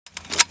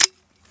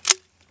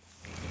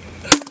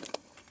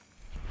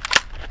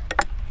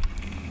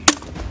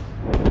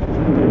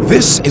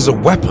This is a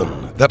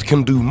weapon that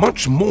can do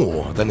much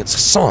more than its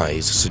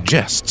size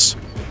suggests.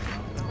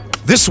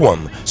 This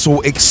one saw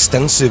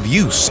extensive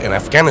use in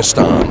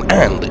Afghanistan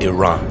and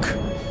Iraq.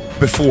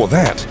 Before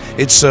that,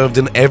 it served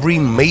in every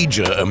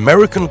major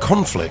American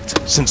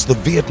conflict since the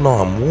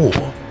Vietnam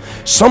War.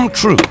 Some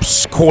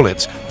troops call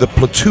it the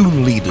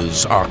platoon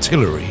leader's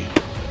artillery.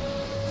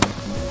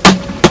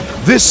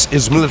 This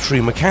is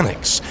military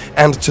mechanics,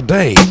 and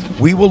today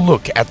we will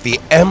look at the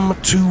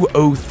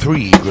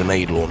M203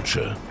 grenade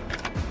launcher.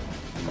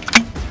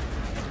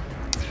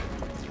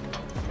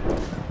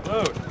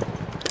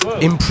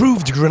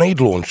 Improved grenade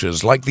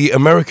launchers like the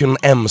American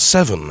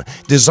M7,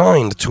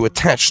 designed to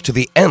attach to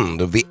the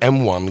end of the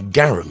M1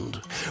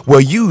 Garand,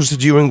 were used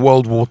during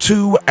World War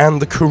II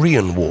and the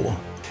Korean War.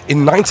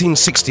 In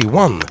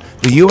 1961,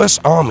 the US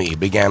Army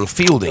began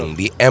fielding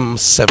the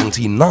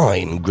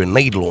M79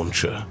 grenade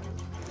launcher.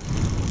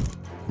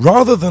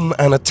 Rather than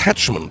an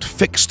attachment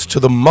fixed to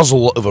the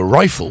muzzle of a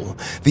rifle,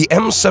 the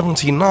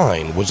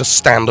M79 was a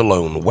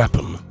standalone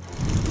weapon.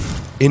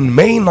 In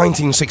May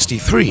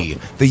 1963,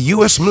 the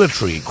US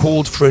military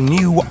called for a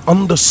new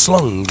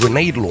underslung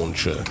grenade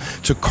launcher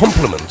to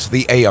complement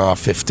the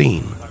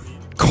AR-15.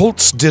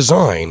 Colt's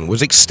design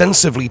was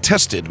extensively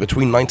tested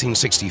between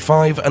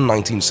 1965 and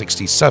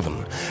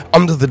 1967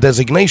 under the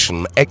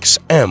designation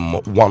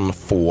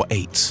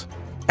XM148.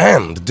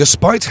 And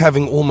despite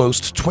having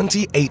almost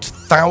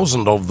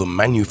 28,000 of them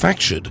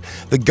manufactured,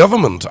 the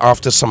government,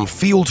 after some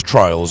field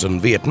trials in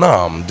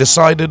Vietnam,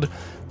 decided,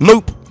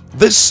 nope,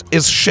 this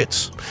is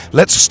shit.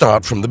 Let's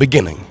start from the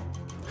beginning.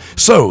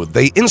 So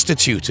they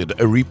instituted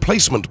a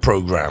replacement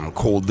program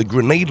called the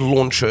Grenade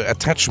Launcher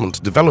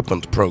Attachment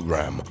Development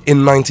Program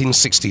in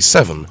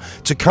 1967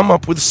 to come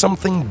up with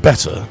something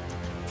better.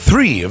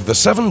 3 of the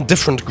 7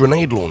 different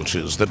grenade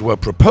launchers that were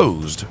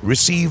proposed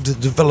received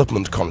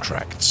development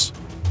contracts.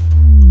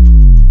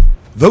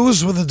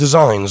 Those were the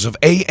designs of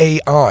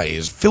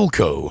AAI's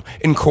Philco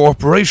in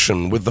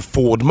cooperation with the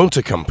Ford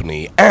Motor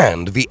Company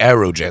and the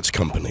Aerojet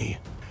Company.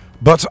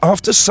 But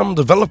after some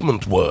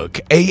development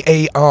work,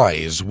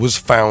 AAI's was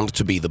found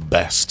to be the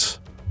best.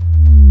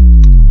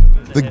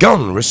 The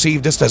gun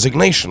received its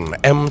designation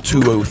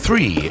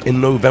M203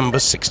 in November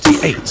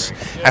 '68,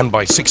 and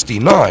by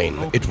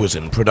 '69 it was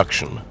in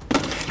production.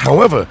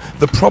 However,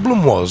 the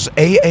problem was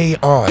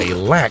AAI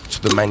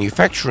lacked the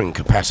manufacturing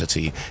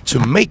capacity to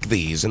make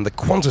these in the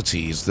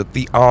quantities that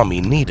the Army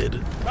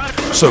needed.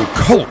 So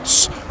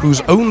Colt's,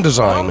 whose own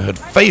design had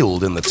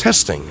failed in the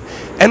testing,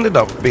 ended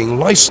up being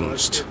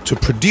licensed to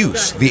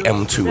produce the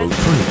M203.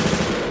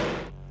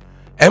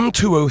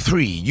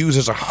 M203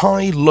 uses a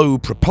high-low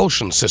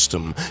propulsion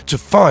system to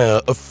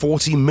fire a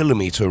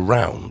 40mm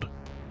round.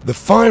 The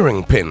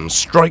firing pin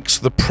strikes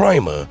the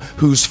primer,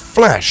 whose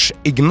flash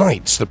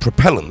ignites the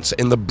propellant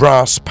in the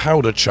brass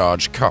powder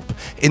charge cup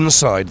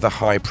inside the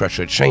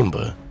high-pressure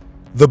chamber.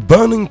 The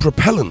burning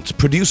propellant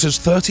produces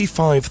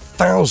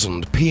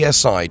 35,000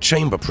 psi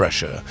chamber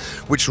pressure,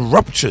 which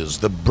ruptures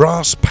the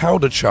brass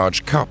powder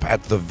charge cup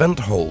at the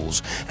vent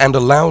holes and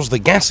allows the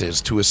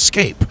gases to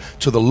escape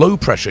to the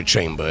low-pressure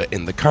chamber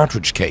in the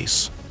cartridge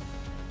case.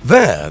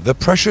 There, the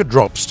pressure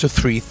drops to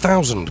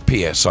 3,000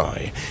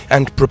 psi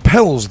and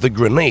propels the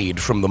grenade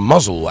from the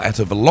muzzle at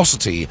a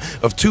velocity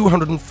of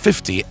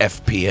 250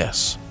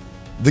 fps.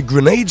 The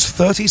grenade's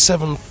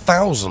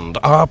 37,000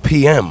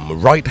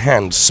 RPM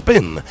right-hand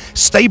spin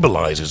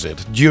stabilizes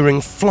it during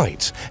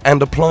flight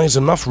and applies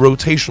enough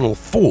rotational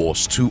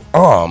force to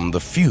arm the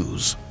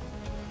fuse.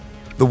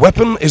 The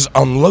weapon is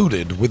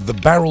unloaded with the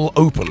barrel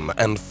open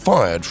and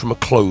fired from a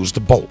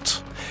closed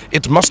bolt.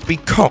 It must be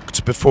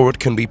cocked before it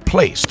can be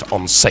placed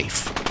on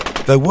safe.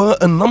 There were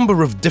a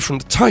number of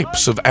different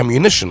types of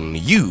ammunition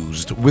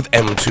used with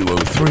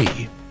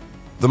M203.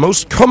 The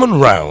most common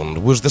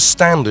round was the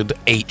standard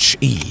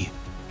HE.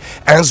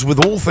 As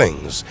with all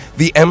things,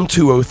 the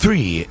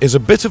M203 is a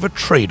bit of a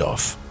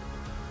trade-off.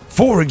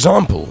 For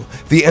example,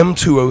 the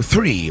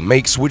M203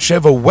 makes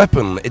whichever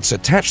weapon it's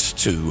attached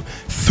to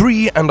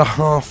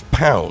 3.5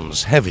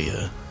 pounds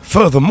heavier.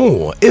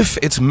 Furthermore, if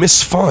it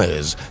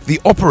misfires,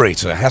 the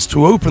operator has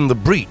to open the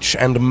breech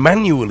and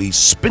manually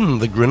spin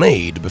the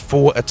grenade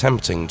before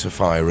attempting to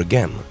fire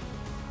again.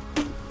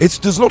 It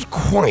does not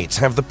quite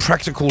have the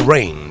practical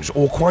range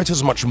or quite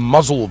as much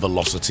muzzle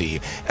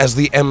velocity as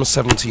the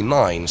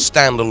M79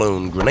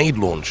 standalone grenade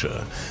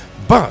launcher,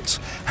 but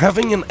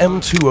having an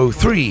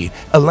M203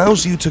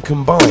 allows you to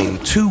combine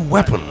 2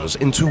 weapons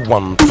into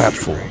one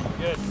platform.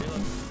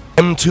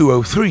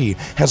 M203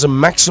 has a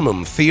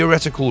maximum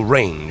theoretical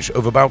range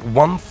of about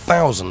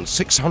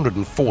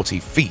 1,640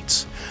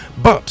 feet,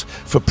 but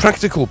for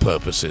practical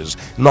purposes,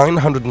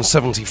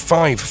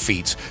 975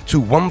 feet to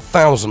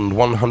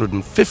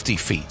 1,150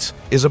 feet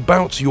is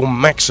about your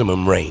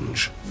maximum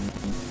range.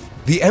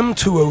 The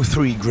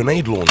M203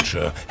 grenade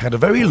launcher had a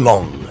very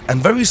long and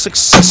very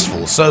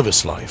successful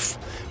service life,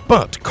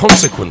 but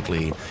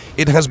consequently,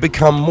 it has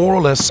become more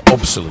or less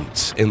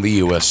obsolete in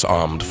the US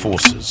Armed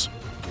Forces.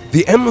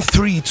 The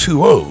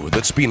M320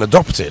 that's been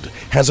adopted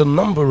has a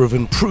number of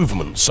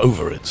improvements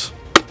over it.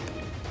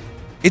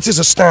 It is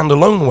a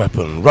standalone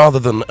weapon rather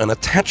than an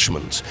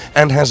attachment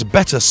and has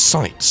better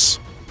sights.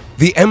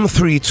 The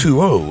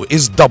M320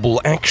 is double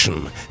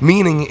action,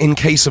 meaning in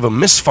case of a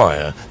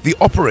misfire, the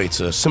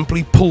operator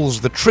simply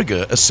pulls the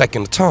trigger a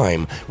second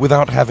time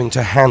without having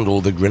to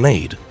handle the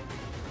grenade.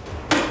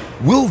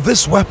 Will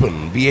this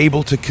weapon be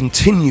able to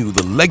continue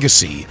the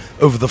legacy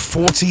of the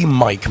 40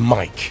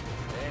 Mike?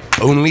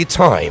 Only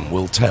time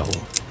will tell.